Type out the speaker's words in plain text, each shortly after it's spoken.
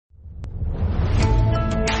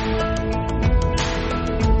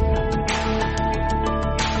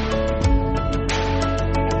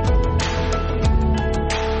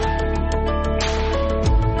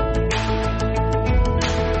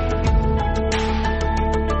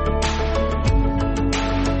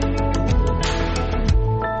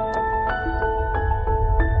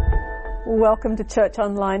welcome to Church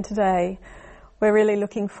Online today. We're really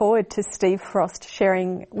looking forward to Steve Frost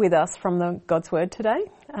sharing with us from the God's Word today.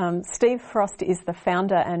 Steve Frost is the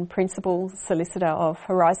founder and principal solicitor of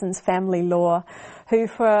Horizons Family Law, who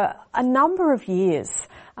for a number of years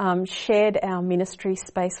shared our ministry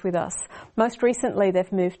space with us. Most recently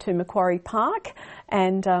they've moved to Macquarie Park,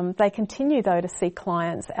 and they continue though to see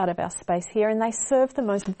clients out of our space here, and they serve the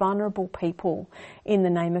most vulnerable people in the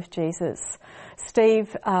name of Jesus.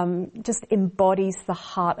 Steve just embodies the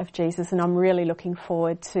heart of Jesus, and I'm really looking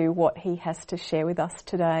forward to what he has to share with us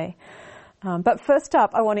today. But first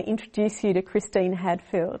up, I want to introduce you to Christine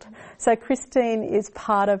Hadfield. So Christine is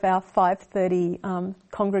part of our 5:30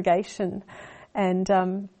 congregation,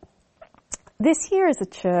 and this year as a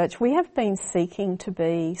church, we have been seeking to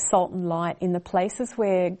be salt and light in the places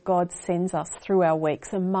where God sends us through our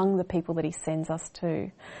weeks, among the people that he sends us to.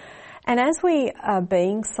 And as we are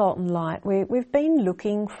being salt and light, we've been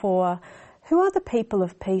looking for who are the people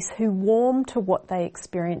of peace who warm to what they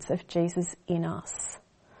experience of Jesus in us.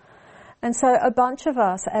 And so a bunch of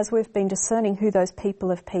us, as we've been discerning who those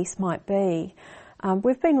people of peace might be,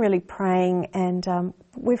 we've been really praying, and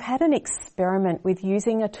we've had an experiment with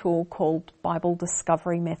using a tool called Bible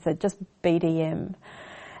Discovery Method, just BDM.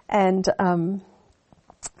 And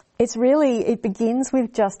it begins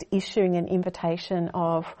with just issuing an invitation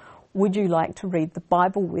of, would you like to read the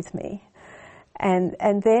Bible with me? And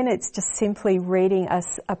then it's just simply reading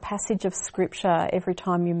a passage of scripture every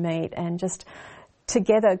time you meet, and just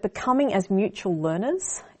together becoming as mutual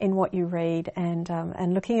learners in what you read, and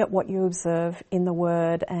looking at what you observe in the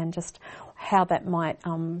Word, and just how that might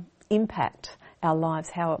impact our lives,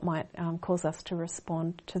 how it might cause us to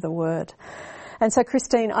respond to the Word. And so,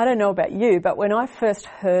 Christine, I don't know about you, but when I first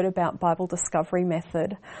heard about Bible Discovery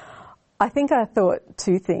Method, I think I thought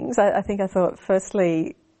two things. I think I thought,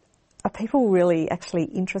 firstly, are people really actually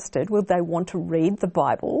interested? Would they want to read the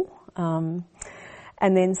Bible? And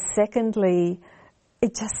then secondly,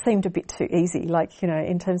 it just seemed a bit too easy, like,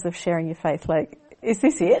 in terms of sharing your faith. Like, is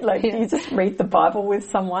this it? Like, you just read the Bible with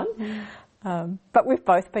someone? But we've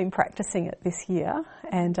both been practicing it this year,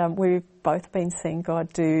 and we've both been seeing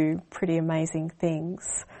God do pretty amazing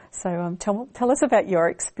things. So tell us about your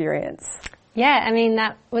experience. Yeah, I mean,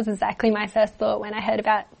 that was exactly my first thought when I heard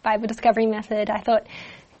about Bible Discovery Method. I thought,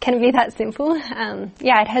 can it be that simple?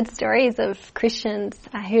 I'd heard stories of Christians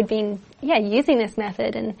who had been, using this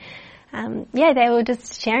method, and they were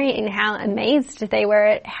just sharing how amazed they were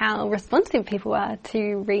at how responsive people are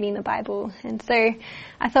to reading the Bible. And so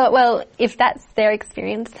I thought, well, if that's their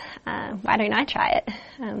experience, why don't I try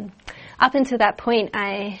it? Up until that point,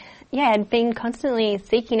 I had been constantly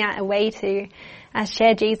seeking out a way to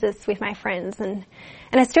share Jesus with my friends. And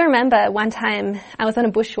I still remember one time I was on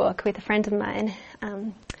a bushwalk with a friend of mine.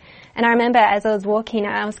 And I remember as I was walking,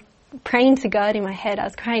 I was praying to God in my head. I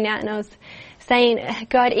was crying out, and I was saying,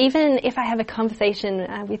 God, even if I have a conversation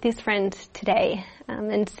with this friend today,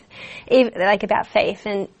 about faith,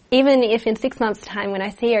 and even if in 6 months' time when I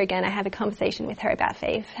see her again, I have a conversation with her about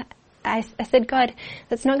faith, I said, God,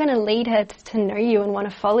 that's not going to lead her to know you and want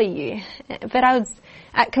to follow you. But I was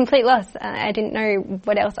at complete loss. I didn't know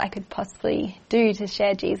what else I could possibly do to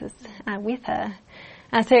share Jesus with her.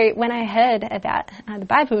 So when I heard about the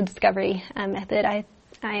Bible Discovery Method,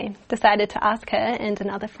 I decided to ask her and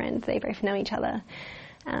another friend. They both know each other.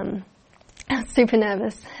 I was super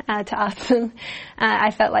nervous to ask them. I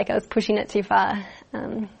felt like I was pushing it too far.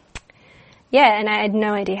 And I had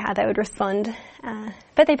no idea how they would respond.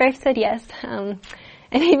 But they both said yes. And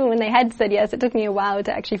even when they had said yes, it took me a while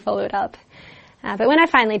to actually follow it up. But when I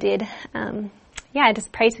finally did, I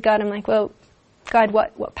just prayed to God. I'm like, well, God,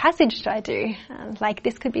 what passage should I do?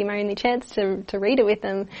 This could be my only chance to read it with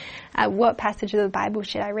them. What passage of the Bible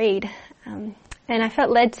should I read? And I felt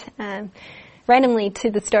led randomly to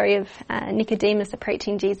the story of Nicodemus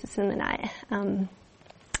approaching Jesus in the night. And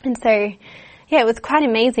so, it was quite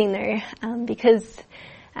amazing though, because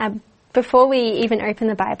before we even opened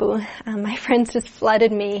the Bible, my friends just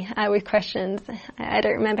flooded me with questions. I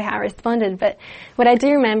don't remember how I responded, but what I do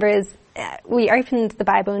remember is we opened the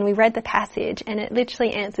Bible and we read the passage, and it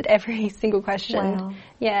literally answered every single question. Wow.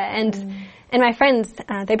 Yeah, and my friends,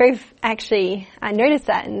 they both actually noticed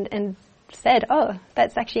that and said, oh,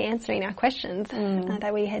 that's actually answering our questions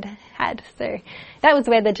that we had. So that was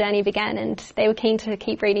where the journey began, and they were keen to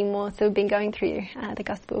keep reading more, so we've been going through the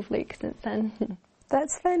Gospel of Luke since then.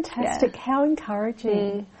 That's fantastic. Yeah. How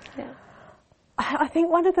encouraging. Yeah. I think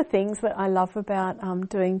one of the things that I love about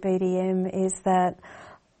doing BDM is that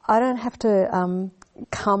I don't have to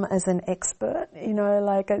come as an expert,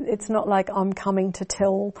 it's not like I'm coming to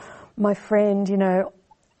tell my friend,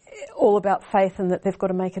 all about faith and that they've got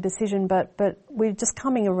to make a decision, but we're just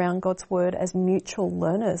coming around God's word as mutual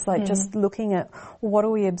learners, like just looking at what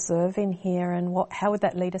are we observing here and how would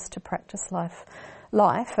that lead us to practice life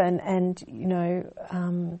and you know,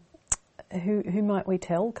 who might we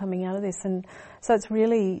tell coming out of this? And so it's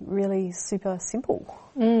really, really super simple.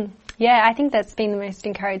 Yeah, I think that's been the most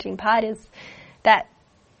encouraging part is that,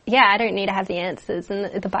 yeah, I don't need to have the answers,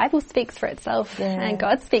 and the Bible speaks for itself, and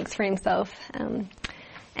God speaks for himself.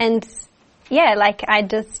 And yeah, like I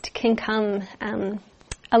just can come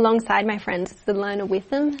alongside my friends as a learner with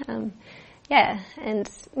them.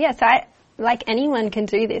 So like anyone can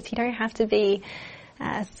do this. You don't have to be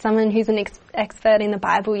someone who's an expert in the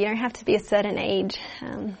Bible. You don't have to be a certain age.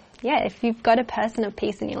 If you've got a person of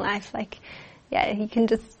peace in your life, you can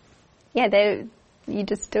just, you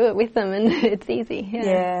just do it with them and it's easy.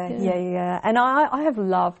 Yeah. And I have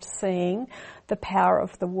loved seeing the power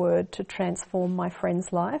of the word to transform my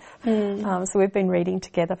friend's life. So we've been reading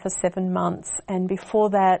together for 7 months, and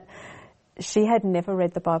before that, she had never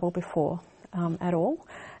read the Bible before at all.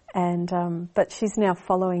 And but she's now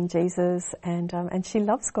following Jesus, and she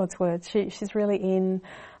loves God's word. She's really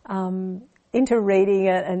into reading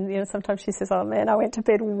it, and you know, sometimes she says, "Oh man, I went to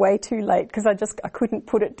bed way too late because I couldn't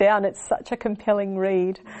put it down. It's such a compelling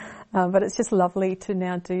read." But it's just lovely to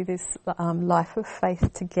now do this life of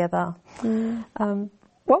faith together.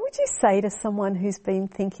 What would you say to someone who's been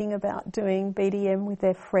thinking about doing BDM with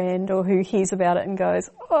their friend, or who hears about it and goes,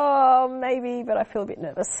 "Oh, maybe, but I feel a bit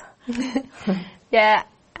nervous"? Yeah,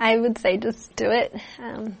 I would say just do it.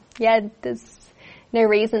 There's no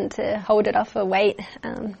reason to hold it off or wait.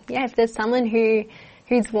 If there's someone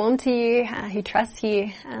who's warm to you, who trusts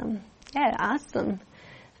you, ask them.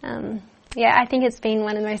 I think it's been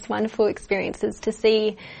one of the most wonderful experiences to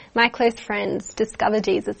see my close friends discover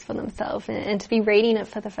Jesus for themselves and to be reading it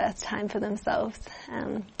for the first time for themselves.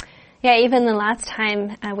 Even the last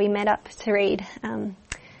time we met up to read,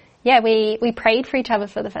 we prayed for each other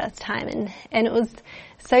for the first time, and it was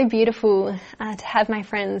so beautiful to have my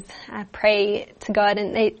friends pray to God,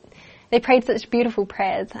 and they prayed such beautiful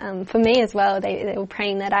prayers for me as well. They were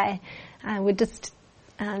praying that I would just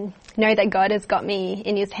know that God has got me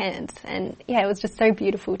in his hands, and it was just so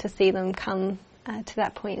beautiful to see them come to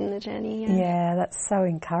that point in the journey. Yeah, that's so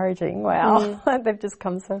encouraging. Wow. They've just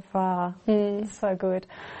come so far. So good.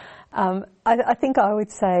 I think I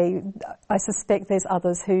would say, I suspect there's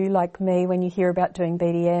others who, like me, when you hear about doing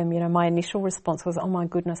BDM, you know, my initial response was, oh my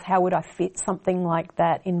goodness, how would I fit something like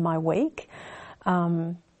that in my week?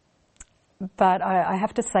 But I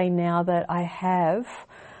have to say now that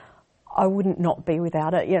I wouldn't not be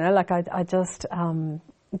without it. You know, like I just,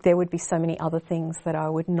 there would be so many other things that I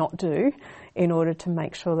would not do in order to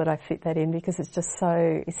make sure that I fit that in, because it's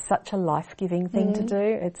such a life-giving thing to do.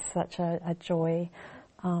 It's such a joy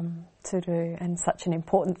to do, and such an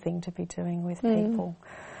important thing to be doing with people.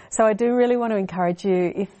 So I do really want to encourage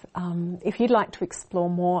you, if you'd like to explore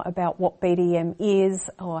more about what BDM is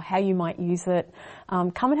or how you might use it,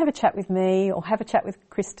 come and have a chat with me or have a chat with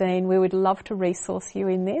Christine. We would love to resource you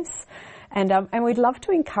in this, and we'd love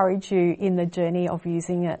to encourage you in the journey of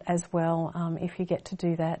using it as well, if you get to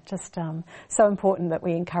do that. Just so important that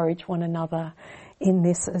we encourage one another in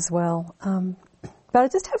this as well. But I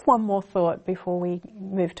just have one more thought before we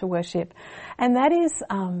move to worship, and that is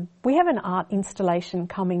we have an art installation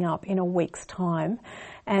coming up in a week's time,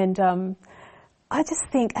 and I just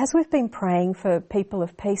think, as we've been praying for people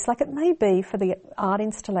of peace, like it may be for the art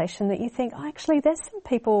installation that you think, oh, actually there's some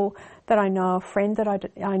people that I know, a friend that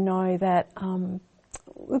I know that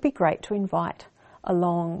would be great to invite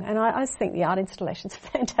along. And I just think the art installation is a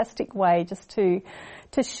fantastic way just to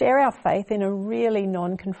share our faith in a really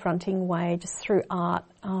non-confronting way, just through art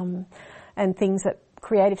and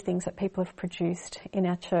creative things that people have produced in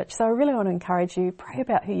our church. So I really want to encourage you, pray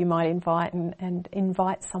about who you might invite and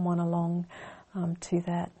invite someone along to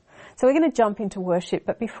that. So we're going to jump into worship,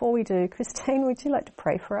 but before we do, Christine, would you like to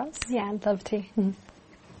pray for us? Yeah, I'd love to.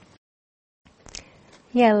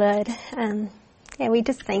 Yeah, Lord, we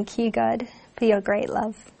just thank you, God, for your great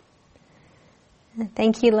love.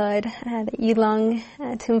 Thank you, Lord, that you long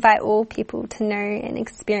to invite all people to know and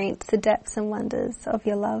experience the depths and wonders of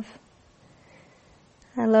your love.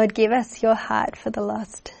 Lord, give us your heart for the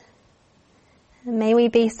lost. And may we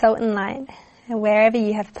be salt and light wherever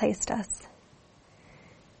you have placed us.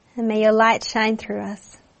 And may your light shine through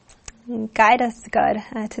us and guide us, God,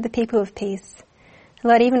 to the people of peace.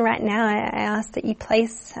 Lord, even right now, I ask that you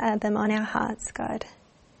place them on our hearts, God.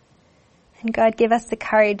 And God, give us the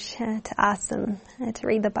courage to ask them to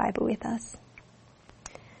read the Bible with us.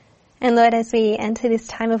 And Lord, as we enter this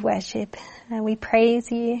time of worship, we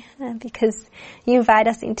praise you because you invite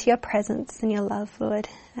us into your presence and your love, Lord.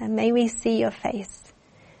 May we see your face.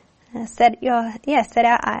 Set our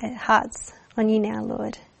hearts on you now,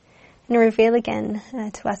 Lord, and reveal again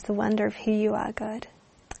to us the wonder of who you are, God.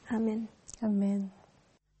 Amen. Amen.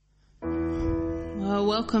 Well,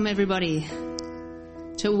 welcome everybody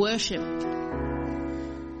to worship,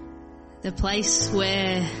 the place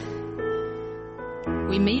where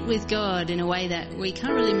we meet with God in a way that we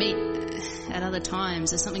can't really meet at other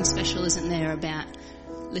times. There's something special, isn't there, about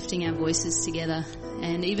lifting our voices together.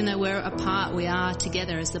 And even though we're apart, we are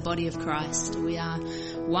together as the body of Christ. We are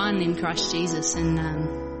one in Christ Jesus. And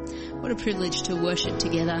what a privilege to worship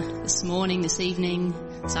together this morning, this evening,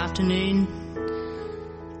 this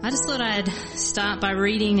afternoon. I just thought I'd start by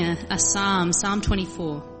reading a psalm, Psalm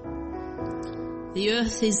 24. The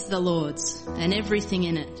earth is the Lord's and everything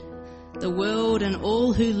in it, the world and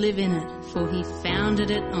all who live in it, for he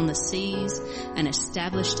founded it on the seas and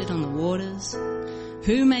established it on the waters.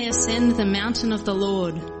 Who may ascend the mountain of the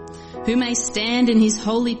Lord? Who may stand in his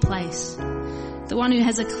holy place? The one who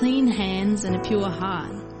has a clean hands and a pure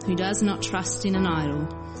heart, who does not trust in an idol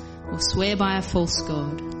or swear by a false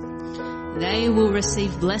god. They will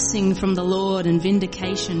receive blessing from the Lord and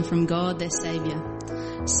vindication from God their Saviour.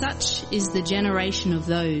 Such is the generation of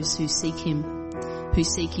those who seek him, who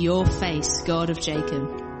seek your face, God of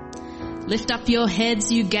Jacob. Lift up your heads,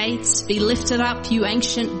 you gates, be lifted up, you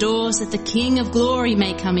ancient doors, that the King of glory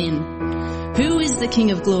may come in. Who is the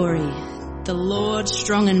King of glory? The Lord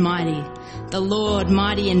strong and mighty, the Lord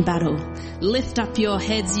mighty in battle. Lift up your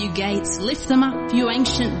heads, you gates, lift them up, you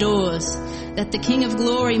ancient doors, that the King of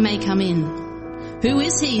glory may come in. Who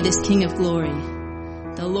is he, this King of glory?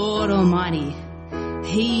 The Lord Almighty.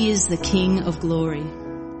 He is the King of glory.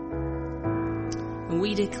 And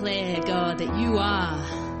we declare, God, that you are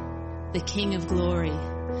the King of glory.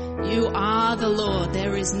 You are the Lord.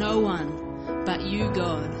 There is no one but you,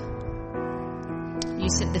 God. You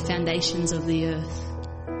set the foundations of the earth.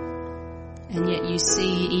 And yet you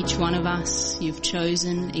see each one of us. You've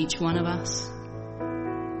chosen each one of us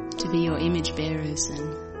to be your image bearers.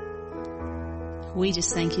 And we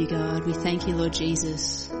just thank you, God. We thank you, Lord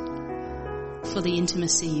Jesus, for the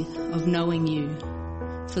intimacy of knowing you,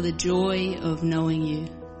 for the joy of knowing you.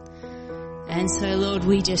 And so, Lord,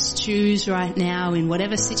 we just choose right now in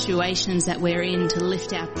whatever situations that we're in to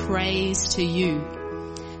lift our praise to you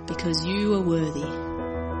because you are worthy.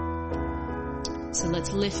 So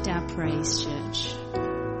let's lift our praise, church.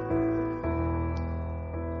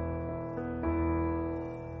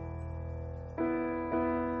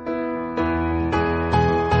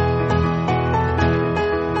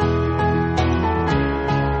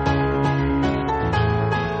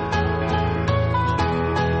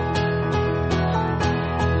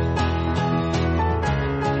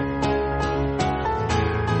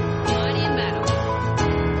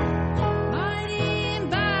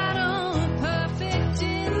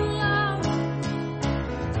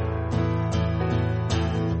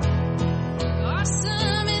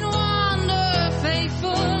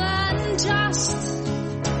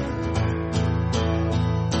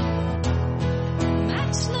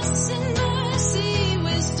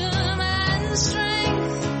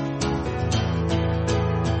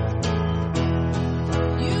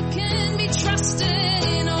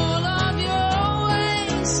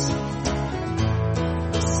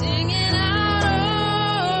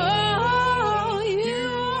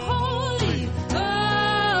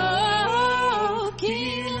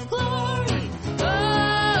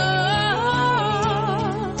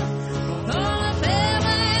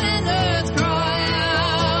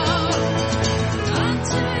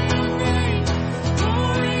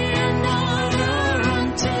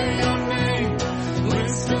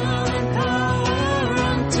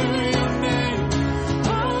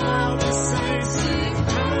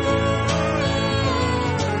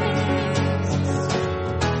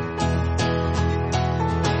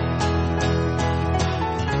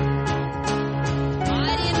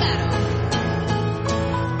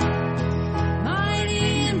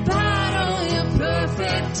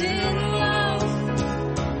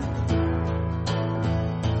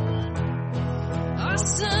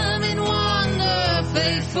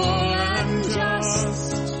 faithful and just,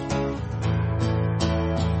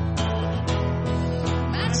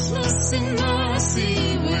 matchless in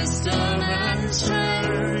mercy, wisdom and strength.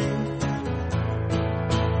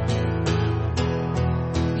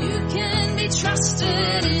 You can be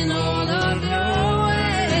trusted in all of your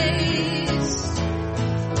ways,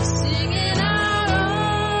 singing out,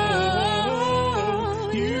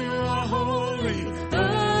 oh, you are holy, oh,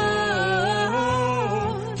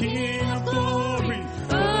 King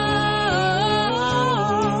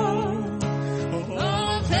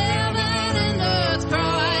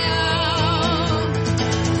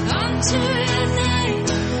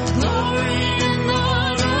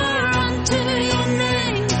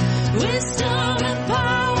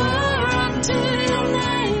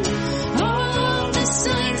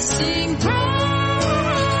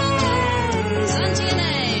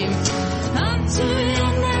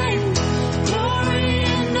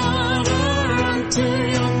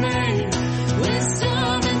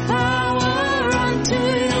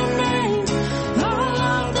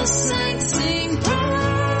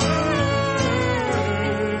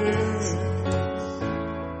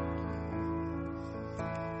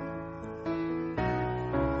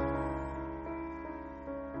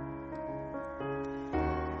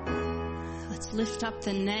Let's lift up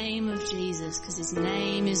the name of Jesus, because his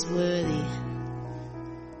name is worthy.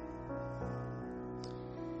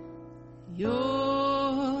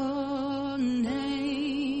 Your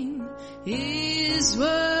name is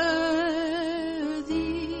worthy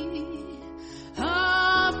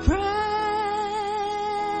of praise.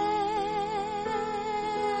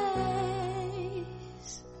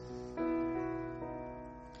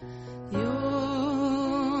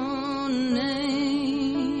 Your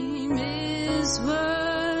name is worthy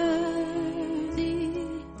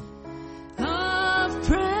of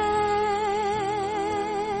praise.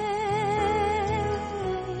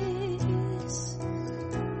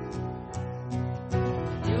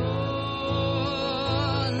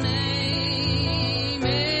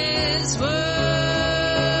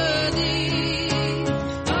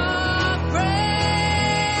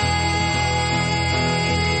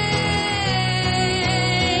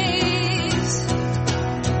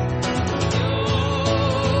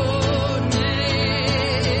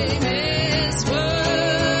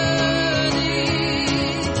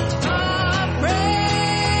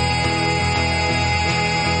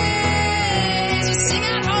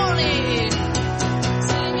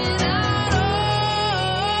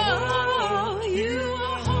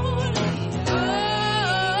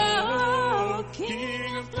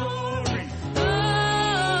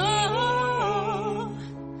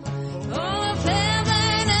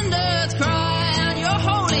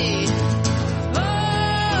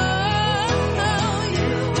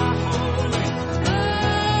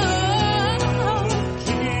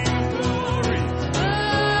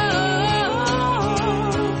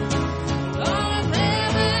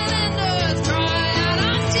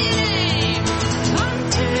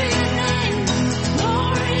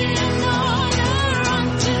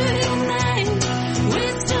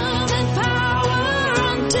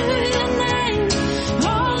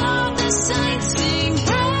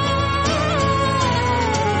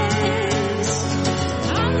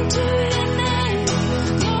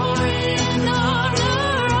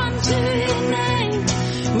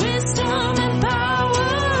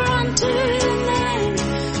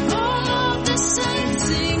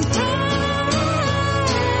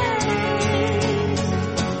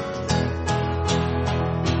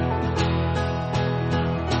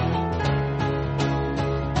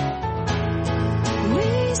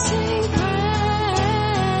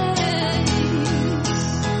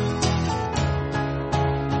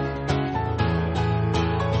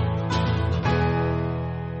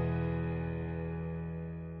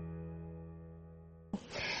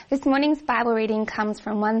 This morning's Bible reading comes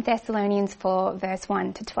from 1 Thessalonians 4, verse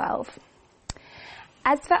 1 to 12.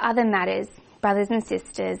 As for other matters, brothers and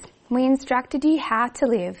sisters, we instructed you how to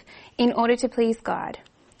live in order to please God,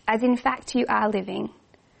 as in fact you are living.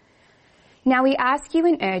 Now we ask you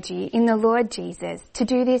and urge you in the Lord Jesus to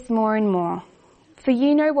do this more and more, for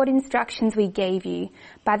you know what instructions we gave you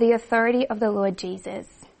by the authority of the Lord Jesus.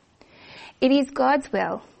 It is God's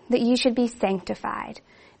will that you should be sanctified,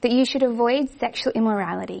 that you should avoid sexual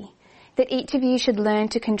immorality, that each of you should learn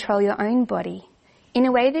to control your own body in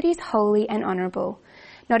a way that is holy and honourable,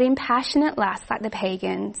 not in passionate lust like the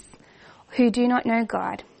pagans who do not know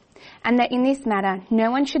God, and that in this matter no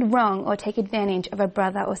one should wrong or take advantage of a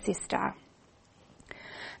brother or sister.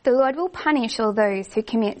 The Lord will punish all those who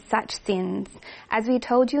commit such sins, as we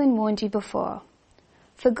told you and warned you before.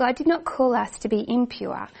 For God did not call us to be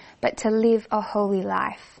impure, but to live a holy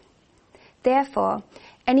life. Therefore,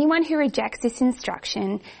 anyone who rejects this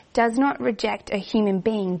instruction does not reject a human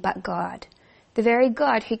being but God, the very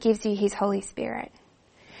God who gives you his Holy Spirit.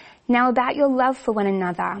 Now about your love for one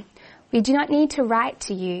another, we do not need to write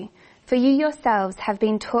to you, for you yourselves have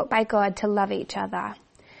been taught by God to love each other.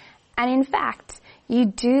 And in fact, you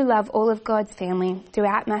do love all of God's family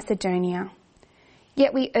throughout Macedonia.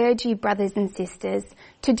 Yet we urge you, brothers and sisters,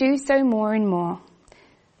 to do so more and more,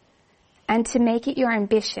 and to make it your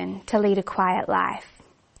ambition to lead a quiet life.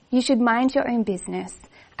 You should mind your own business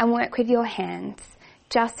and work with your hands,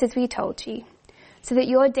 just as we told you, so that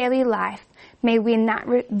your daily life may win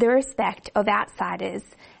the respect of outsiders,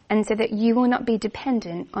 and so that you will not be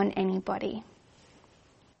dependent on anybody.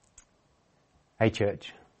 Hey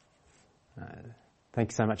church,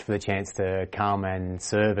 thanks so much for the chance to come and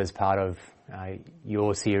serve as part of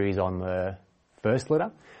your series on the first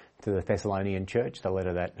letter to the Thessalonian church, the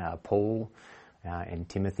letter that Paul and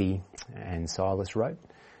Timothy and Silas wrote.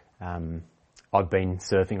 I've been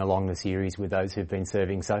surfing along the series with those who've been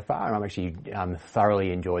serving so far, and I've actually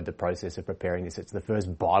thoroughly enjoyed the process of preparing this. It's the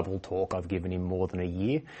first Bible talk I've given in more than a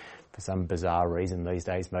year. For some bizarre reason these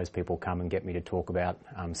days, most people come and get me to talk about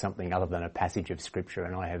something other than a passage of Scripture,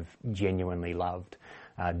 and I have genuinely loved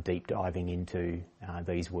deep diving into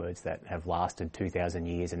these words that have lasted 2,000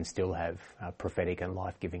 years and still have prophetic and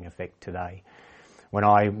life-giving effect today. When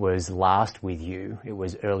I was last with you, it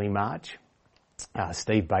was early March.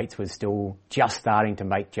 Steve Bates was still just starting to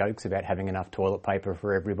make jokes about having enough toilet paper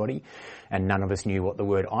for everybody, and none of us knew what the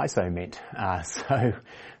word ISO meant. So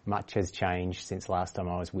much has changed since last time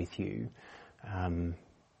I was with you.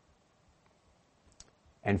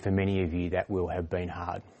 And for many of you, that will have been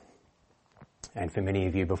hard. And for many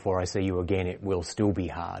of you, before I see you again, it will still be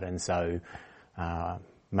hard. And so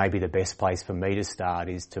maybe the best place for me to start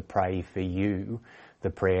is to pray for you the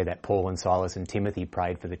prayer that Paul and Silas and Timothy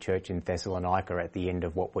prayed for the church in Thessalonica at the end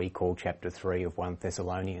of what we call chapter 3 of 1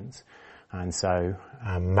 Thessalonians. And so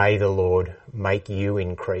may the Lord make you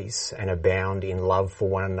increase and abound in love for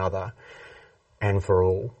one another and for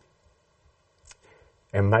all.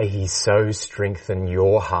 And may he so strengthen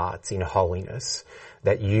your hearts in holiness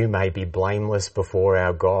that you may be blameless before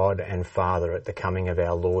our God and Father at the coming of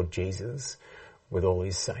our Lord Jesus with all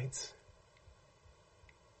his saints.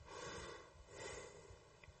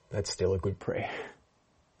 That's still a good prayer.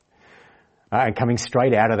 And coming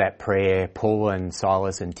straight out of that prayer, Paul and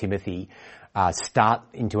Silas and Timothy start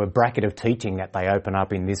into a bracket of teaching that they open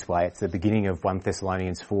up in this way. It's the beginning of 1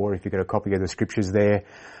 Thessalonians 4. If you've got a copy of the scriptures there,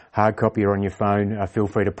 hard copy or on your phone, feel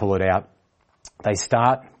free to pull it out. They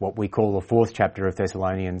start what we call the 4th chapter of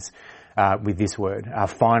Thessalonians with this word,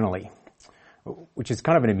 finally, which is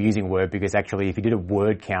kind of an amusing word because actually if you did a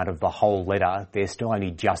word count of the whole letter, they're still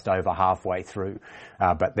only just over halfway through.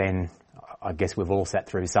 But then I guess we've all sat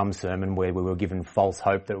through some sermon where we were given false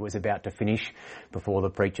hope that it was about to finish before the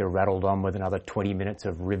preacher rattled on with another 20 minutes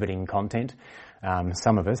of riveting content.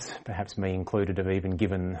 Some of us, perhaps me included, have even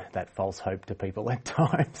given that false hope to people at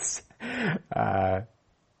times.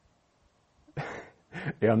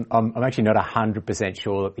 I'm actually not 100%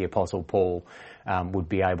 sure that the Apostle Paul would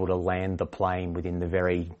be able to land the plane within the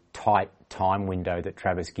very tight time window that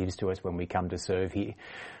Travis gives to us when we come to serve here.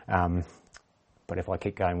 But if I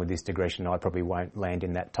keep going with this digression, I probably won't land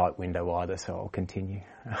in that tight window either, so I'll continue.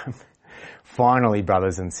 Finally,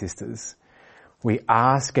 brothers and sisters, we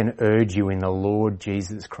ask and urge you in the Lord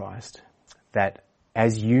Jesus Christ that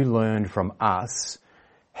as you learned from us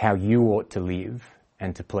how you ought to live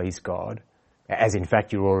and to please God, as in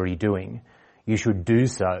fact you're already doing, you should do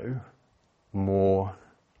so more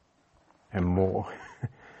and more.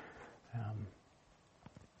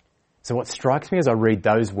 So what strikes me as I read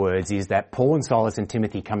those words is that Paul and Silas and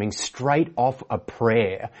Timothy, coming straight off a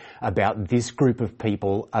prayer about this group of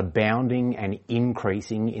people abounding and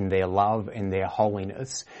increasing in their love and their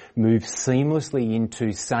holiness, move seamlessly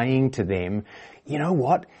into saying to them, you know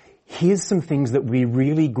what? Here's some things that would be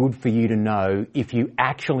really good for you to know if you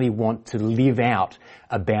actually want to live out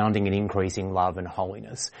abounding and increasing love and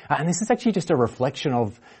holiness. And this is actually just a reflection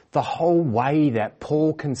of the whole way that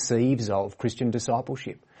Paul conceives of Christian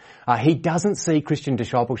discipleship. He doesn't see Christian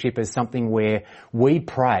discipleship as something where we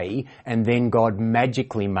pray and then God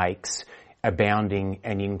magically makes abounding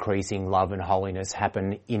and increasing love and holiness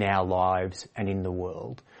happen in our lives and in the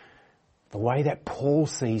world. The way that Paul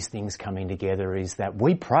sees things coming together is that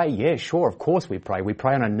we pray, yeah, sure, of course we pray. We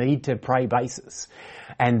pray on a need-to-pray basis.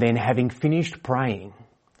 And then having finished praying,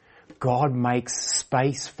 God makes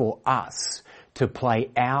space for us to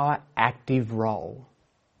play our active role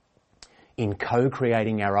in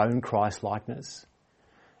co-creating our own Christ-likeness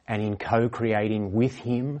and in co-creating with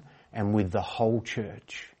him and with the whole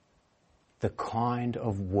church the kind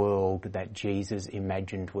of world that Jesus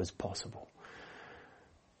imagined was possible.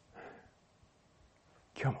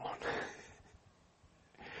 Come on.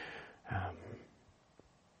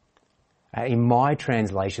 In my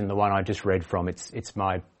translation, the one I just read from, it's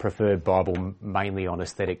my preferred Bible, mainly on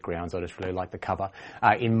aesthetic grounds. I just really like the cover.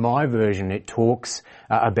 In my version, it talks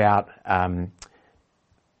about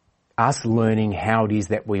us learning how it is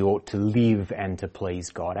that we ought to live and to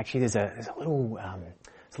please God. Actually, there's a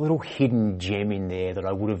little hidden gem in there that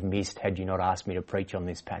I would have missed had you not asked me to preach on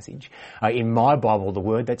this passage. In my Bible, the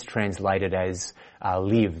word that's translated as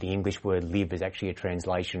live, the English word live, is actually a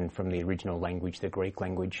translation from the original language, the Greek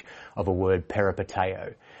language, of a word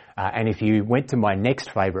peripateo. And if you went to my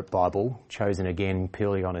next favourite Bible, chosen again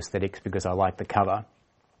purely on aesthetics because I like the cover,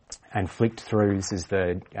 and flicked through, this is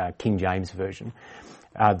the King James Version,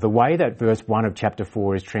 the way that verse 1 of chapter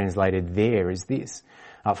 4 is translated there is this: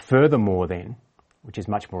 furthermore then, which is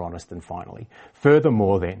much more honest than finally.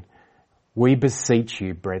 Furthermore then, we beseech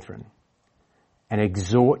you, brethren, and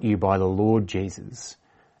exhort you by the Lord Jesus,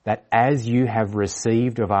 that as you have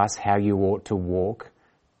received of us how you ought to walk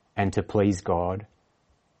and to please God,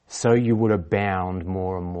 so you would abound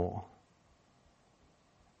more and more.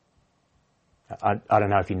 I don't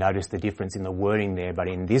know if you noticed the difference in the wording there, but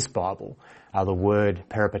in this Bible, the word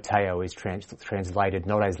peripateo is translated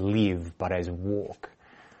not as live, but as walk.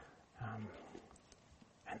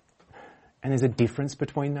 And there's a difference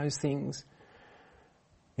between those things.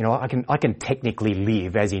 You know, I can technically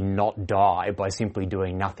live, as in not die, by simply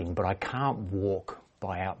doing nothing, but I can't walk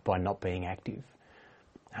by not being active.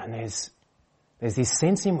 And there's this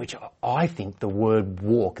sense in which I think the word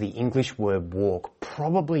walk, the English word walk,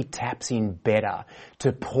 probably taps in better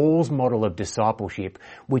to Paul's model of discipleship,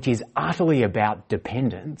 which is utterly about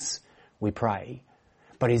dependence, we pray,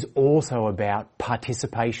 but is also about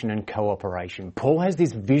participation and cooperation. Paul has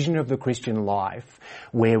this vision of the Christian life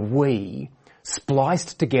where we,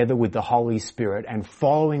 spliced together with the Holy Spirit and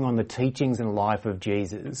following on the teachings and life of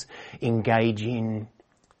Jesus, engage in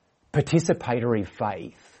participatory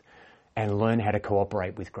faith and learn how to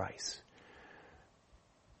cooperate with grace.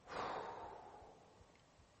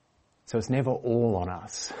 So it's never all on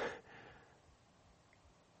us,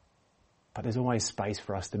 but there's always space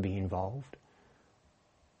for us to be involved.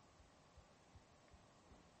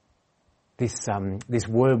 This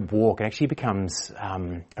word walk actually becomes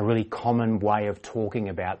a really common way of talking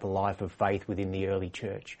about the life of faith within the early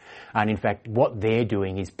church. And in fact, what they're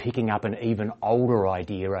doing is picking up an even older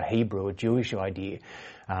idea, a Hebrew, a Jewish idea.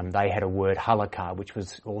 They had a word halakha, which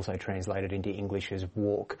was also translated into English as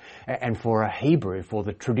walk. And for a Hebrew, for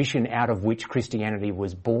the tradition out of which Christianity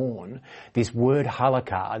was born, this word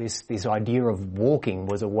halakha, this idea of walking,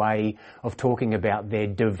 was a way of talking about their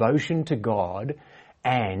devotion to God,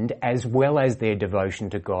 and as well as their devotion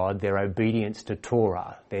to God, their obedience to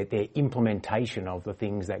Torah, their implementation of the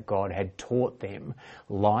things that God had taught them,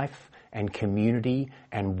 life and community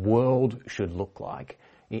and world should look like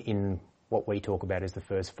in what we talk about as the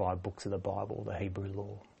first 5 books of the Bible, the Hebrew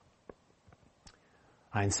law.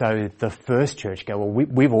 And so the first church go, well,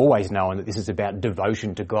 we've always known that this is about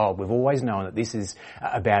devotion to God. We've always known that this is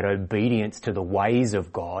about obedience to the ways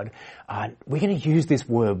of God. We're going to use this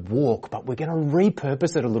word walk, but we're going to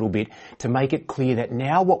repurpose it a little bit to make it clear that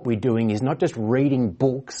now what we're doing is not just reading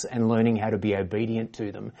books and learning how to be obedient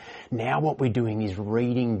to them. Now what we're doing is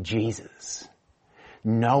reading Jesus,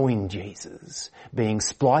 knowing Jesus, being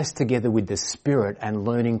spliced together with the Spirit and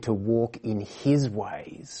learning to walk in His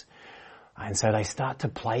ways. And so they start to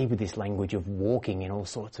play with this language of walking in all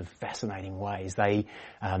sorts of fascinating ways. They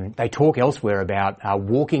talk elsewhere about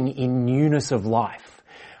walking in newness of life.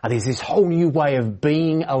 There's this whole new way of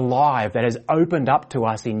being alive that has opened up to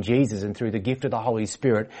us in Jesus and through the gift of the Holy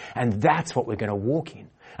Spirit, and that's what we're going to walk in.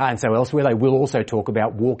 And so elsewhere they will also talk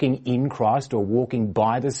about walking in Christ or walking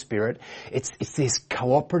by the Spirit. It's this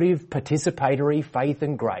cooperative, participatory faith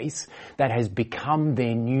and grace that has become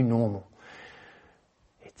their new normal.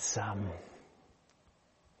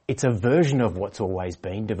 It's a version of what's always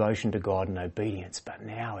been, devotion to God and obedience, but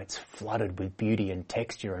now it's flooded with beauty and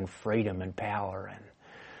texture and freedom and power and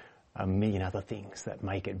a million other things that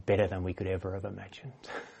make it better than we could ever have imagined.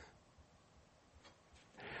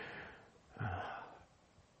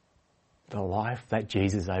 The life that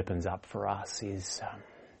Jesus opens up for us is,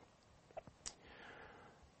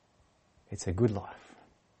 it's a good life.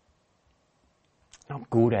 Not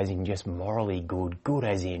good as in just morally good, good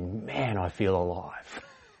as in, man, I feel alive.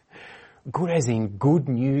 Good as in good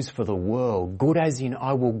news for the world, good as in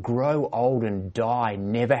I will grow old and die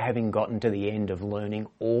never having gotten to the end of learning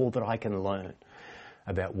all that I can learn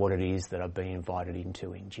about what it is that I've been invited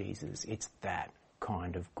into in Jesus. It's that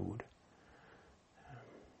kind of good.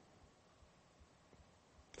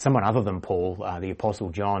 Someone other than Paul, the Apostle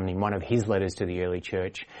John, in one of his letters to the early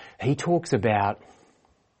church, he talks about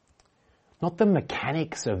not the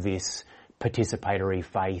mechanics of this participatory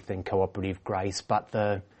faith and cooperative grace, but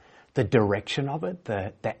the direction of it,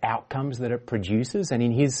 the outcomes that it produces. And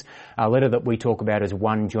in his letter that we talk about as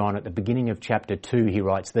 1 John, at the beginning of chapter 2, he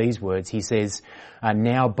writes these words. He says,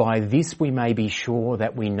 now by this we may be sure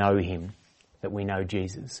that we know him, that we know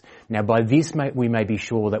Jesus. Now by this we may be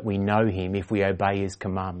sure that we know him if we obey his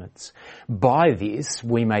commandments. By this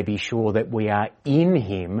we may be sure that we are in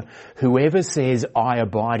him. Whoever says, I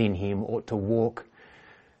abide in him, ought to walk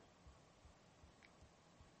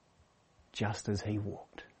just as he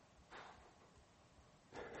walked.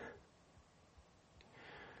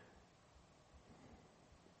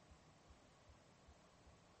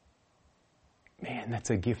 Man, that's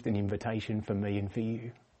a gift and invitation for me and for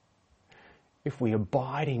you. If we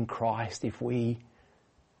abide in Christ, if we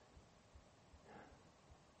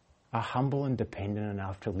are humble and dependent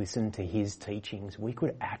enough to listen to his teachings, we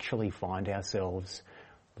could actually find ourselves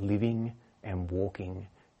living and walking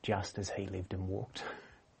just as he lived and walked.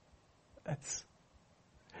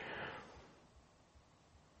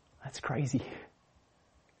 That's crazy.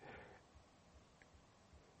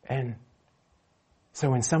 And so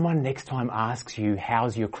when someone next time asks you,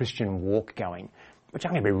 how's your Christian walk going? Which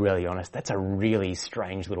I'm going to be really honest, that's a really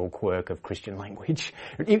strange little quirk of Christian language.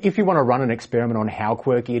 If you want to run an experiment on how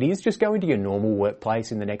quirky it is, just go into your normal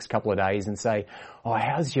workplace in the next couple of days and say, oh,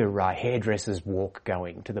 how's your hairdresser's walk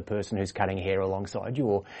going to the person who's cutting hair alongside you?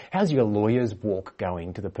 Or how's your lawyer's walk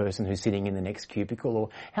going to the person who's sitting in the next cubicle? Or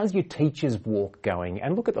how's your teacher's walk going?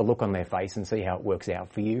 And look at the look on their face and see how it works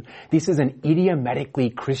out for you. This is an idiomatically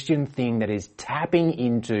Christian thing that is tapping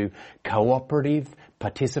into cooperative,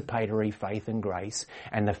 participatory faith and grace,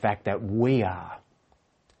 and the fact that we are,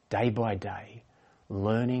 day by day,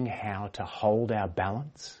 learning how to hold our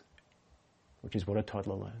balance, which is what a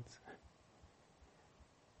toddler learns.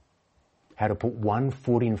 How to put one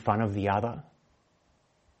foot in front of the other,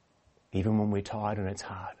 even when we're tired and it's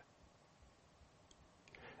hard.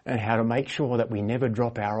 And how to make sure that we never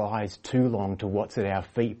drop our eyes too long to what's at our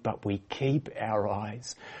feet, but we keep our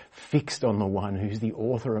eyes fixed on the one who's the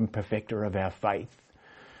author and perfecter of our faith,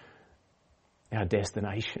 our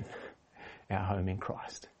destination, our home in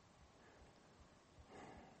Christ.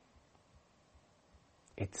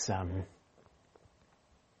 It's a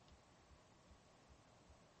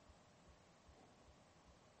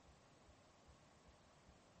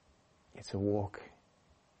walk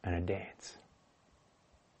and a dance.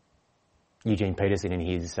 Eugene Peterson, in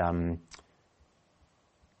his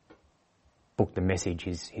book, The Message,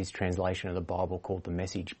 his translation of the Bible called The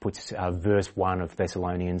Message, puts verse 1 of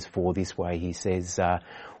Thessalonians 4 this way. He says,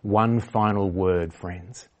 one final word,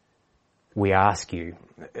 friends. We ask you,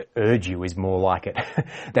 urge you is more like it,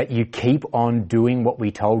 that you keep on doing what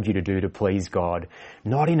we told you to do to please God,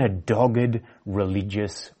 not in a dogged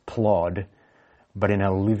religious plod, but in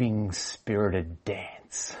a living, spirited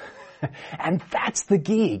dance. And that's the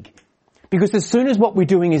gig. Because as soon as what we're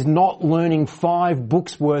doing is not learning 5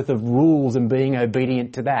 books worth of rules and being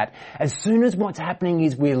obedient to that, as soon as what's happening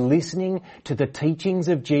is we're listening to the teachings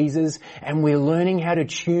of Jesus and we're learning how to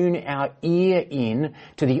tune our ear in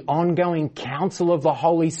to the ongoing counsel of the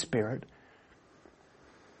Holy Spirit,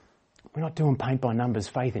 we're not doing paint by numbers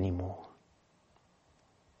faith anymore.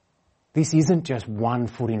 This isn't just one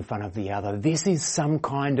foot in front of the other. This is some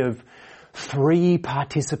kind of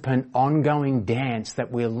 3-participant ongoing dance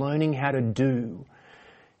that we're learning how to do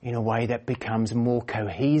in a way that becomes more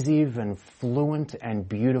cohesive and fluent and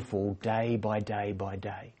beautiful day by day by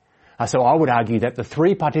day. So I would argue that the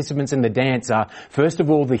 3 participants in the dance are, first of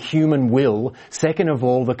all, the human will, second of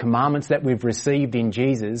all, the commandments that we've received in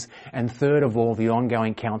Jesus, and third of all, the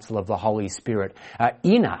ongoing counsel of the Holy Spirit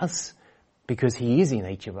in us, because he is in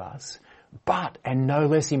each of us, but, and no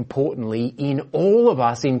less importantly, in all of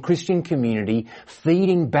us in Christian community,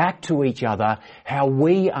 feeding back to each other how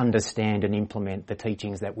we understand and implement the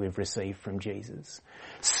teachings that we've received from Jesus,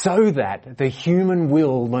 so that the human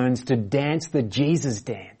will learns to dance the Jesus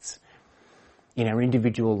dance in our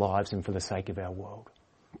individual lives and for the sake of our world.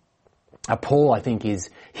 Paul, I think, is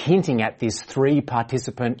hinting at this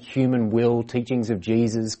 3-participant human will, teachings of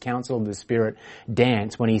Jesus, counsel of the Spirit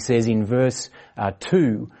dance when he says in verse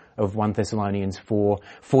 2 of 1 Thessalonians 4,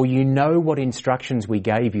 for you know what instructions we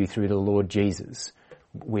gave you through the Lord Jesus.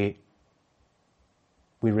 We're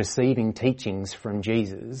receiving teachings from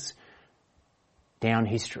Jesus down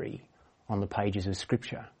history on the pages of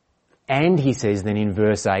Scripture. And he says then in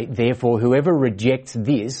verse 8, therefore whoever rejects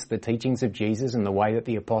this, the teachings of Jesus and the way that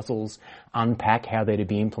the apostles unpack how they're to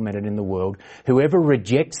be implemented in the world, whoever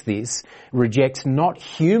rejects this rejects not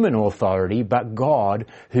human authority, but God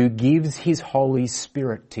who gives his Holy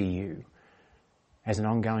Spirit to you as an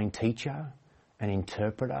ongoing teacher, an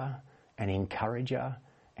interpreter, an encourager,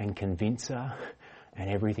 and convincer, and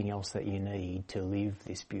everything else that you need to live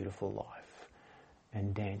this beautiful life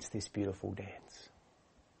and dance this beautiful dance.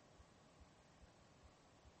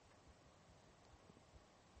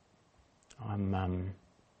 I'm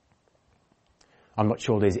not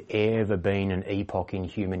sure there's ever been an epoch in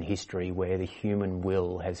human history where the human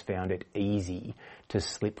will has found it easy to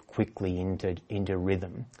slip quickly into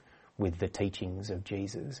rhythm with the teachings of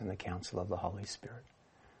Jesus and the counsel of the Holy Spirit.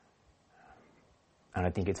 And I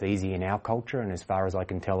think it's easy in our culture, and as far as I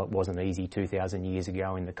can tell, it wasn't easy 2,000 years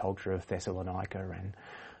ago in the culture of Thessalonica.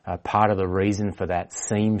 And part of the reason for that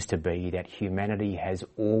seems to be that humanity has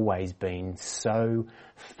always been so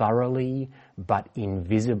thoroughly but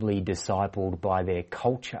invisibly discipled by their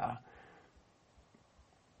culture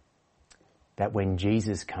that when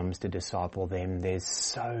Jesus comes to disciple them, there's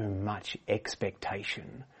so much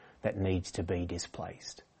expectation that needs to be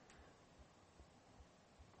displaced.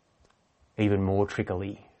 Even more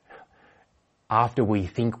trickily, after we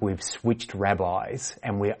think we've switched rabbis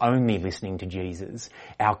and we're only listening to Jesus,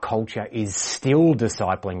 our culture is still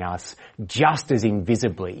discipling us just as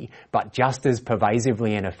invisibly, but just as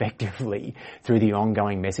pervasively and effectively through the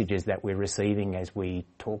ongoing messages that we're receiving as we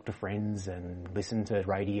talk to friends and listen to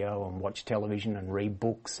radio and watch television and read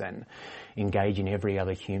books and engage in every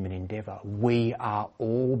other human endeavour. We are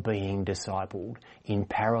all being discipled in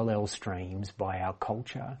parallel streams by our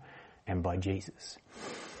culture and by Jesus.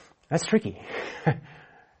 That's tricky.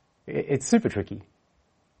 It's super tricky.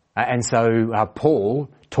 And so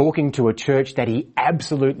Paul, talking to a church that he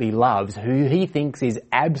absolutely loves, who he thinks is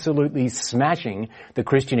absolutely smashing the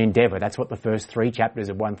Christian endeavour, that's what the first 3 chapters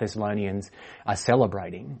of 1 Thessalonians are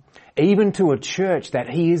celebrating, even to a church that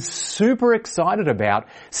he is super excited about,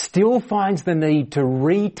 still finds the need to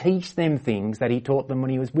re-teach them things that he taught them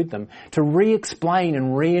when he was with them, to re-explain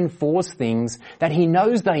and reinforce things that he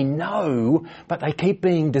knows they know, but they keep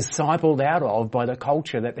being discipled out of by the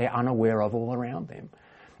culture that they're unaware of all around them.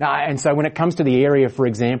 And so when it comes to the area, for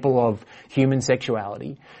example, of human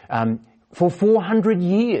sexuality, for 400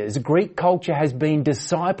 years, Greek culture has been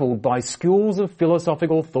discipled by schools of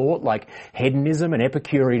philosophical thought like hedonism and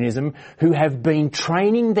Epicureanism, who have been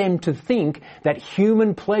training them to think that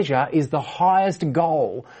human pleasure is the highest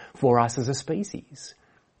goal for us as a species.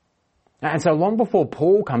 And so long before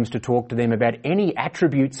Paul comes to talk to them about any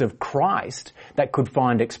attributes of Christ that could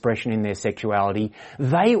find expression in their sexuality,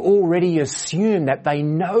 they already assume that they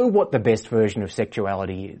know what the best version of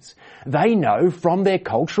sexuality is. They know from their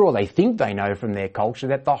culture, or they think they know from their culture,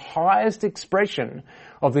 that the highest expression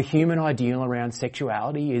of the human ideal around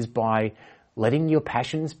sexuality is by letting your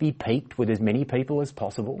passions be piqued with as many people as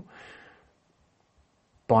possible,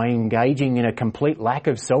 by engaging in a complete lack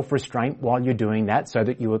of self-restraint while you're doing that so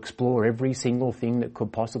that you explore every single thing that could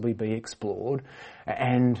possibly be explored,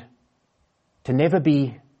 and to never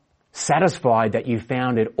be satisfied that you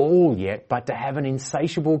found it all yet, but to have an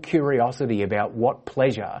insatiable curiosity about what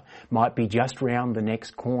pleasure might be just round the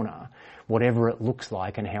next corner, whatever it looks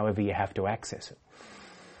like and however you have to access it.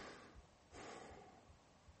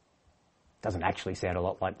 Doesn't actually sound a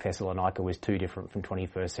lot like Thessalonica was too different from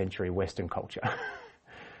 21st century Western culture.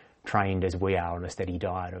 Trained as we are on a steady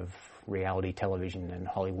diet of reality television and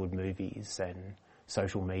Hollywood movies and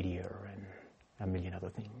social media and a million other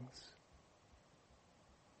things.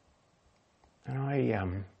 And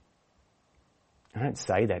I don't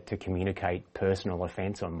say that to communicate personal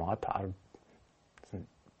offence on my part. It doesn't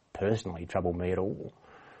personally trouble me at all.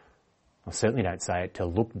 I certainly don't say it to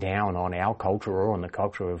look down on our culture or on the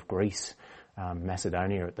culture of Greece,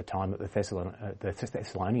 Macedonia at the time that the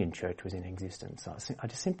Thessalonian church was in existence. I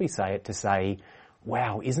just simply say it to say,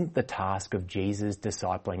 wow, isn't the task of Jesus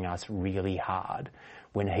discipling us really hard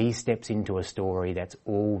when he steps into a story that's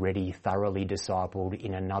already thoroughly discipled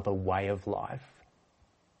in another way of life?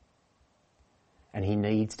 And he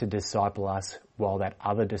needs to disciple us while that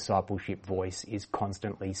other discipleship voice is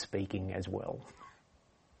constantly speaking as well.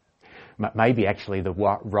 Maybe actually the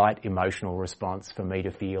right emotional response for me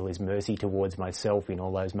to feel is mercy towards myself in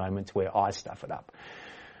all those moments where I stuff it up.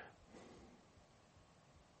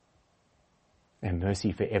 And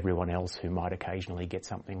mercy for everyone else who might occasionally get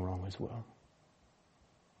something wrong as well.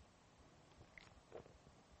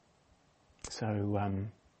 So,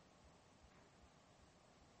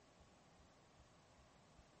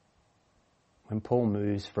 when Paul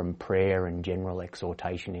moves from prayer and general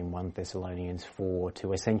exhortation in 1 Thessalonians 4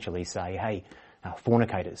 to essentially say, hey,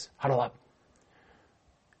 fornicators, huddle up,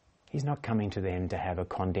 he's not coming to them to have a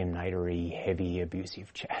condemnatory, heavy,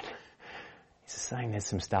 abusive chat. He's just saying there's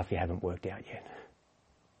some stuff you haven't worked out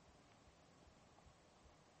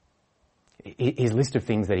yet. His list of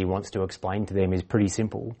things that he wants to explain to them is pretty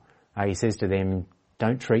simple. He says to them,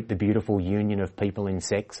 don't treat the beautiful union of people in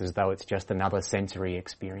sex as though it's just another sensory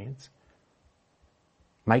experience.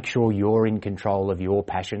 Make sure you're in control of your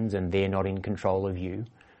passions and they're not in control of you.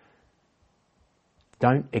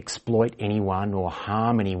 Don't exploit anyone or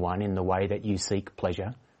harm anyone in the way that you seek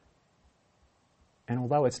pleasure. And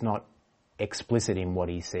although it's not explicit in what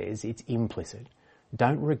he says, it's implicit.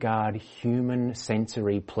 Don't regard human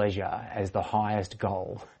sensory pleasure as the highest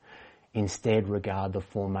goal. Instead, regard the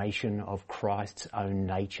formation of Christ's own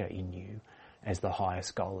nature in you as the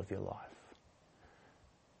highest goal of your life.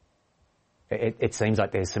 It seems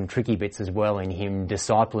like there's some tricky bits as well in him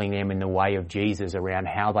discipling them in the way of Jesus around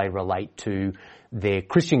how they relate to their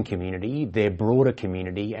Christian community, their broader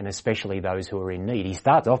community, and especially those who are in need. He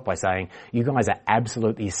starts off by saying, you guys are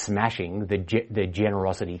absolutely smashing the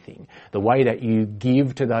generosity thing. The way that you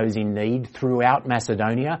give to those in need throughout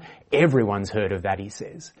Macedonia, everyone's heard of that, he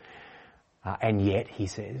says. And yet, he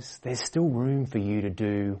says, there's still room for you to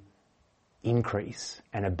do increase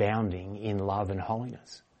and abounding in love and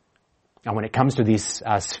holiness. And when it comes to this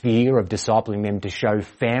sphere of discipling them to show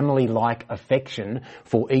family-like affection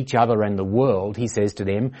for each other and the world, he says to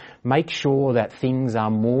them, make sure that things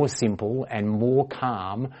are more simple and more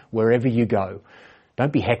calm wherever you go.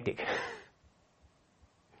 Don't be hectic.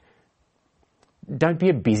 Don't be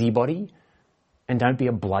a busybody, and don't be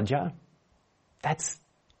a bludger. That's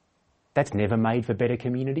never made for better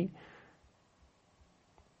community.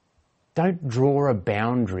 Don't draw a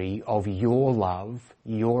boundary of your love,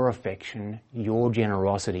 your affection, your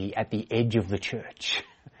generosity at the edge of the church.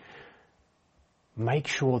 Make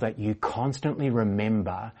sure that you constantly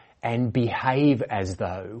remember and behave as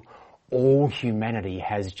though all humanity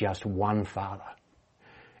has just one Father.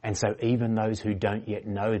 And so even those who don't yet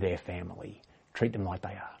know their family, treat them like they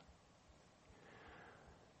are.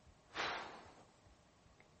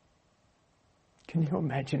 Can you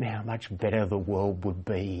imagine how much better the world would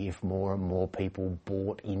be if more and more people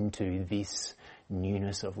bought into this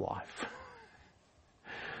newness of life?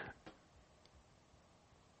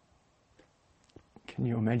 Can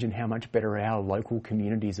you imagine how much better our local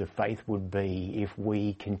communities of faith would be if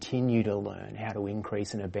we continue to learn how to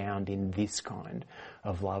increase and abound in this kind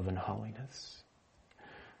of love and holiness?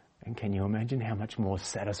 And can you imagine how much more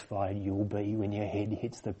satisfied you'll be when your head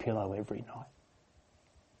hits the pillow every night?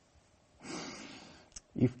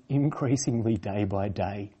 If increasingly day by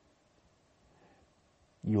day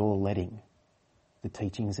you're letting the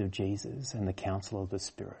teachings of Jesus and the counsel of the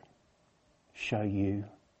Spirit show you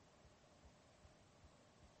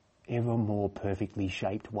ever more perfectly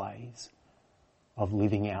shaped ways of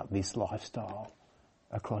living out this lifestyle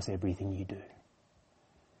across everything you do.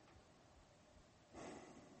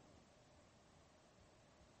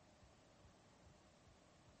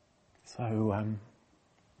 So,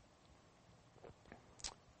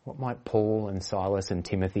 what might Paul and Silas and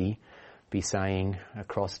Timothy be saying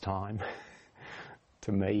across time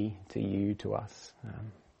to me, to you, to us?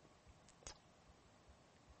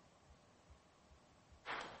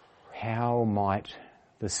 How might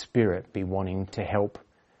the Spirit be wanting to help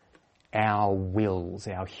our wills,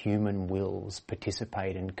 our human wills,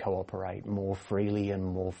 participate and cooperate more freely and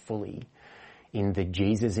more fully in the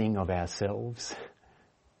Jesusing of ourselves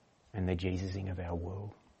and the Jesusing of our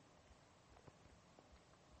world?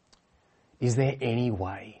 Is there any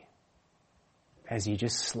way, as you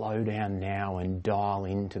just slow down now and dial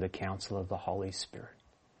into the counsel of the Holy Spirit,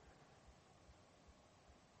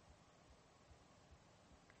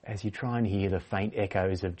 as you try and hear the faint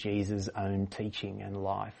echoes of Jesus' own teaching and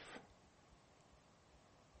life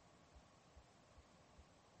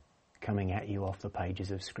coming at you off the pages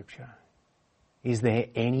of Scripture, is there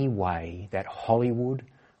any way that Hollywood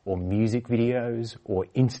or music videos or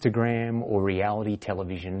Instagram or reality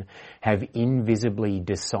television have invisibly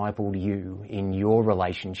discipled you in your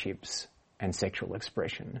relationships and sexual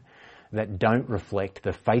expression that don't reflect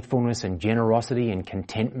the faithfulness and generosity and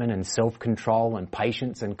contentment and self-control and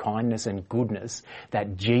patience and kindness and goodness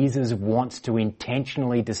that Jesus wants to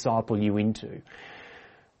intentionally disciple you into?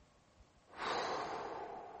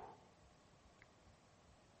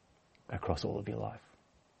 Across all of your life.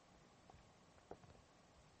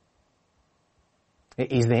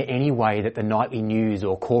 Is there any way that the nightly news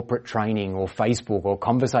or corporate training or Facebook or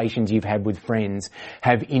conversations you've had with friends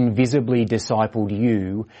have invisibly discipled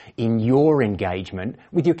you in your engagement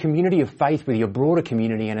with your community of faith, with your broader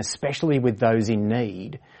community, and especially with those in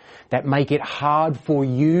need, that make it hard for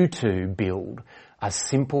you to build a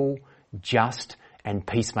simple, just, and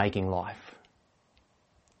peacemaking life?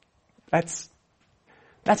 That's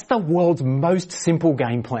the world's most simple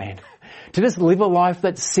game plan. To just live a life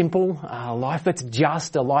that's simple, a life that's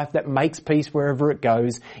just, a life that makes peace wherever it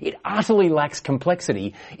goes. It utterly lacks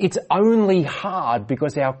complexity. It's only hard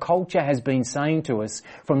because our culture has been saying to us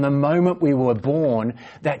from the moment we were born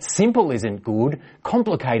that simple isn't good,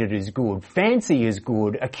 complicated is good, fancy is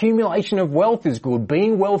good, accumulation of wealth is good,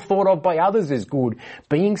 being well thought of by others is good.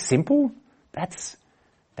 Being simple, that's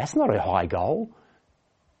not a high goal.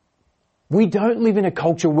 We don't live in a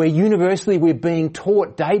culture where universally we're being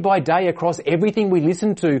taught day by day across everything we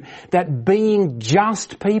listen to that being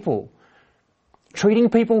just people, treating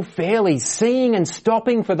people fairly, seeing and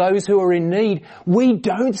stopping for those who are in need, we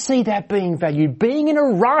don't see that being valued. Being in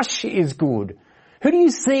a rush is good. Who do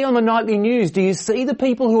you see on the nightly news? Do you see the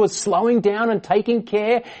people who are slowing down and taking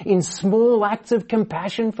care in small acts of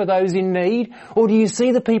compassion for those in need? Or do you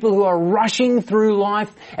see the people who are rushing through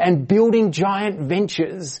life and building giant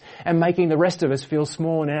ventures and making the rest of us feel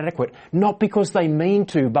small and inadequate? Not because they mean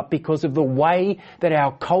to, but because of the way that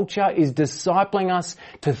our culture is discipling us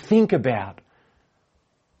to think about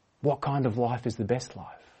what kind of life is the best life.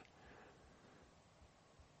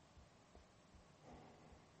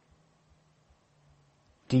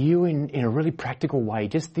 Do you, in a really practical way,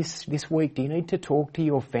 just this week, do you need to talk to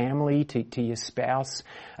your family, to your spouse,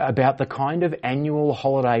 about the kind of annual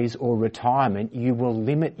holidays or retirement you will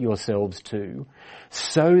limit yourselves to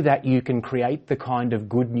so that you can create the kind of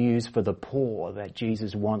good news for the poor that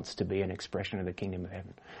Jesus wants to be an expression of the kingdom of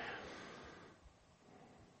heaven?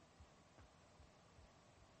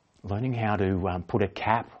 Learning how to put a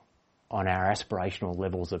cap on our aspirational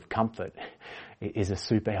levels of comfort is a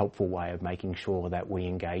super helpful way of making sure that we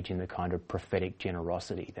engage in the kind of prophetic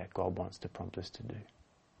generosity that God wants to prompt us to do.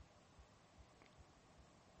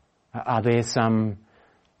 Are there some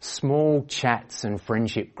small chats and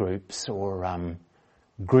friendship groups or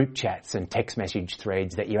group chats and text message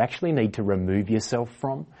threads that you actually need to remove yourself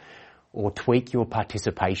from or tweak your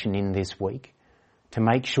participation in this week to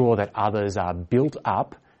make sure that others are built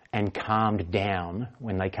up and calmed down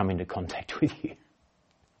when they come into contact with you?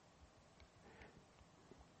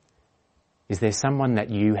 Is there someone that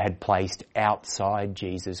you had placed outside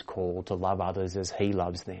Jesus' call to love others as he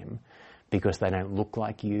loves them because they don't look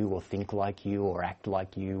like you or think like you or act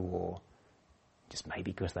like you, or just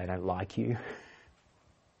maybe because they don't like you?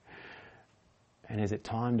 And is it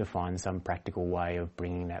time to find some practical way of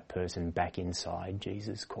bringing that person back inside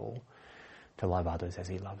Jesus' call to love others as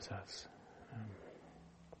he loves us?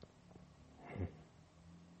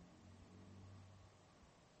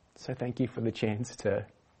 So thank you for the chance to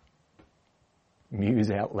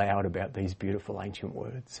muse out loud about these beautiful ancient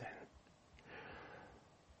words.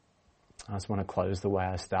 I just want to close the way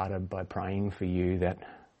I started by praying for you that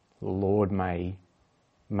the Lord may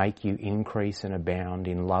make you increase and abound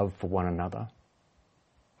in love for one another,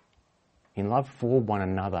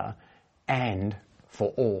 and for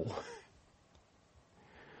all.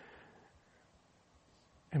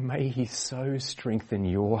 And may he so strengthen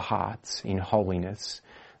your hearts in holiness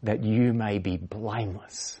that you may be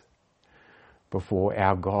blameless before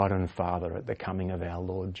our God and Father at the coming of our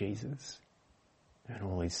Lord Jesus and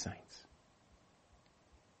all his saints.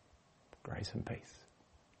 Grace and peace.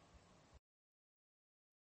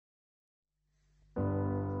 I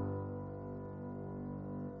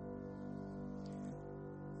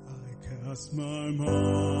cast my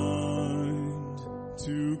mind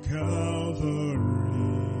to Calvary,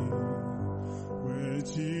 where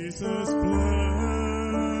Jesus bled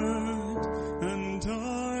and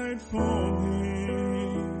died for me.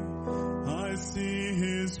 I see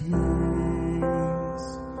his wounds,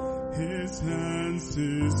 his hands,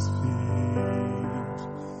 his feet,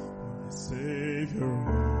 my Savior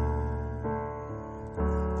on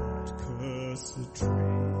that cursed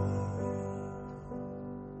tree.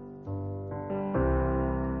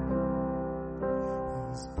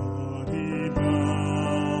 His body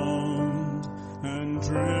bound and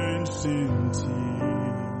drenched in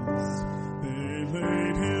tears, they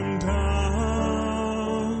laid him down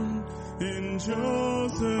in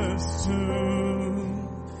Joseph's tomb,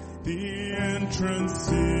 the entrance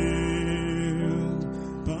sealed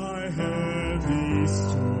by heavy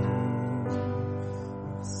stone.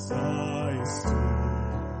 Messiah stood,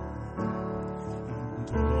 and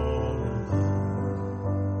all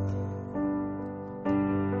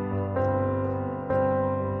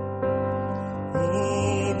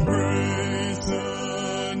oh, praise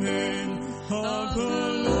the name of the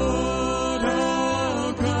Lord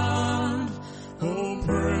our God. Oh,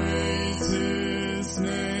 praise his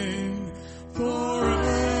name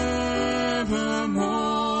forevermore.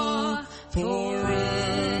 For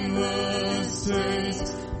endless days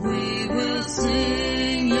we will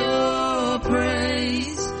sing your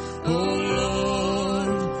praise. Oh Lord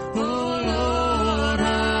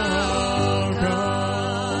our God.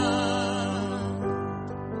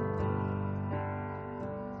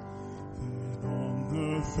 Then on the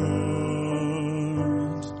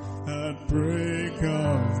third, at break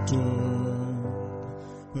of dawn,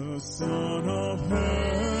 the Son of Heaven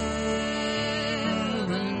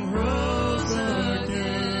rose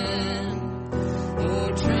again. Oh,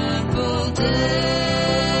 trample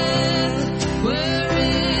death, where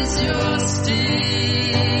is your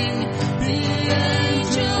sting? The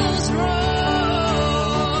angels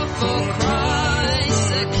roar for Christ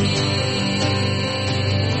the King.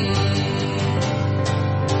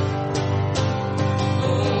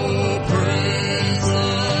 Oh, praise the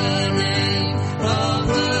name of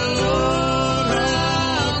the Lord our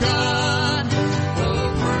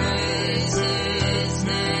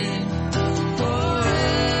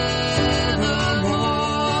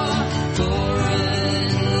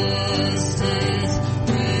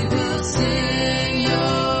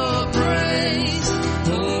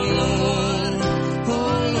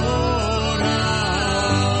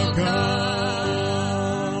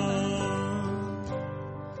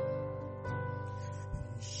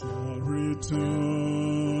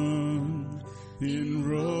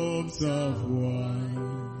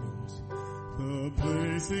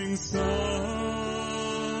blazing sun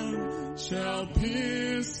shall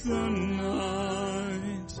pierce the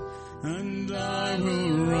night, and I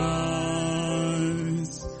will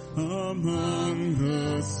rise among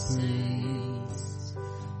the saints,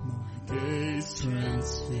 my gaze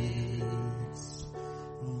transfixed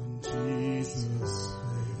on Jesus' face.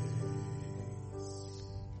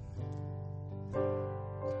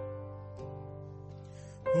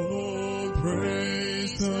 Oh,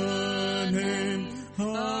 praise the name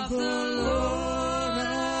of the Lord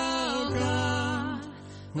our God.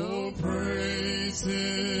 Oh, praise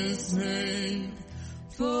His name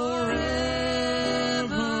forevermore.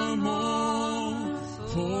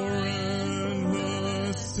 For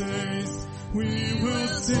endless days we will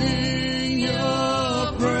sing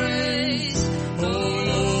your praise, O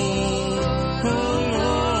Lord,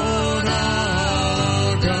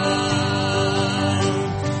 our God.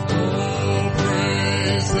 Oh,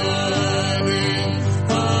 praise the name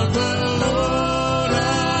of the Lord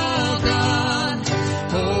our God.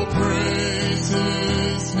 Oh, praise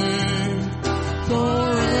His name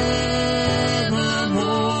forevermore.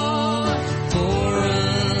 For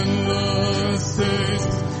endless days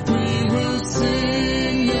we will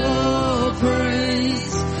sing your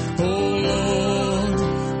praise, O Lord,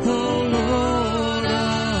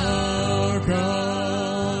 our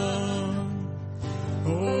God.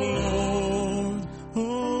 O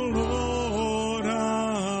Lord,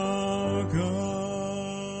 our God.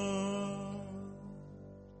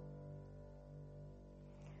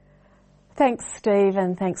 Thanks, Steve,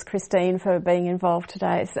 and thanks, Christine, for being involved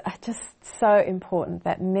today. It's just so important,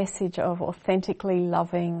 that message of authentically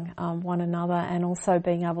loving one another, and also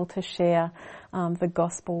being able to share the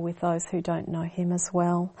gospel with those who don't know Him as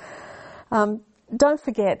well. Don't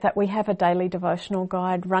forget that we have a daily devotional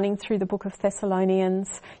guide running through the book of Thessalonians.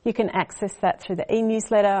 You can access that through the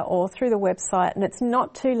e-newsletter or through the website, and it's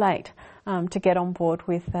not too late to get on board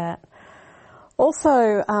with that.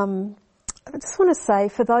 Also, I just want to say,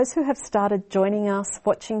 for those who have started joining us,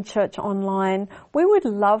 watching church online, we would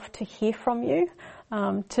love to hear from you,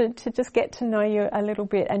 to just get to know you a little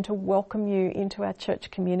bit and to welcome you into our church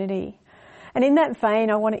community. And in that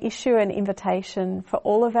vein, I want to issue an invitation for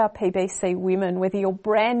all of our PBC women, whether you're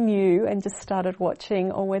brand new and just started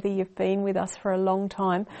watching or whether you've been with us for a long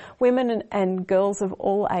time, women and girls of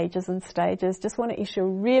all ages and stages. Just want to issue a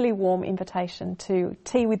really warm invitation to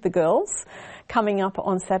Tea with the Girls, coming up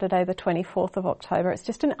on Saturday the 24th of October. It's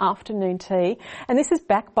just an afternoon tea, and this is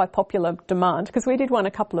back by popular demand because we did one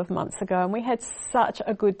a couple of months ago and we had such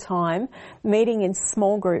a good time meeting in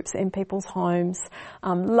small groups in people's homes,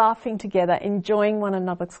 laughing together, enjoying one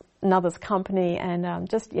another's company, and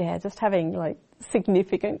just having like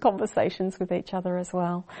significant conversations with each other as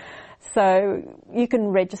well. So you can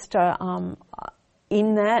register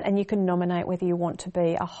in that, and you can nominate whether you want to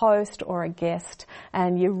be a host or a guest,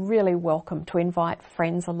 and you're really welcome to invite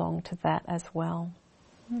friends along to that as well.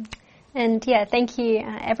 And yeah, thank you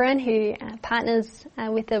everyone who partners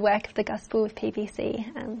with the work of the gospel with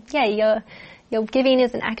PBC. Your giving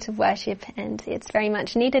is an act of worship, and it's very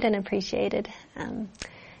much needed and appreciated.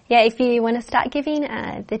 If you want to start giving,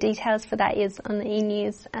 the details for that is on the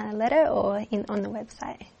e-news letter or on the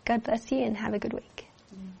website. God bless you and have a good week.